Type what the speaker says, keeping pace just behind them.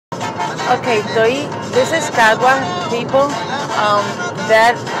Okay, this is Caguas, people.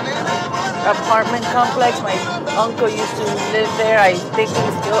 That apartment complex, my uncle used to live there. I think he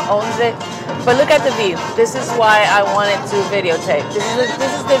still owns it. But look at the view. This is why I wanted to videotape. This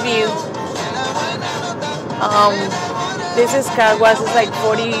is the view. This is Caguas. It's like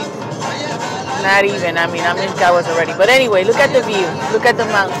 40, not even. I mean, I'm in Caguas already. But anyway, look at the view. Look at the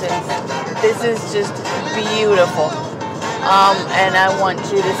mountains. This is just beautiful. And I want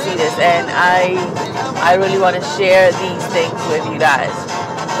you to see this. And I really want to share these things with you guys.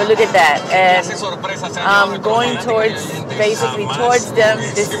 But look at that. And I'm going basically towards them.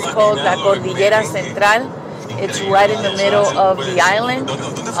 This is called La Cordillera Central. It's right in the middle of the island.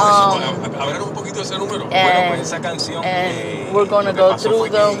 And we're going to go through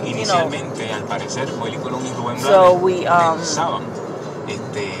them, you know. So we,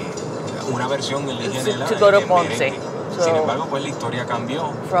 to go to Ponce. So,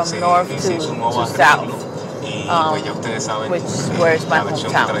 from north to south. Where's my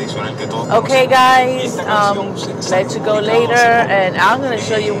hometown. Okay guys, let you go later, and I'm going to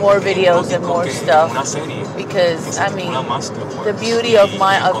show you more videos and more stuff, because I mean the beauty of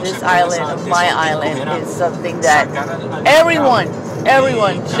this island, of my island, is something that everyone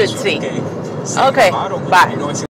should see. Okay, bye.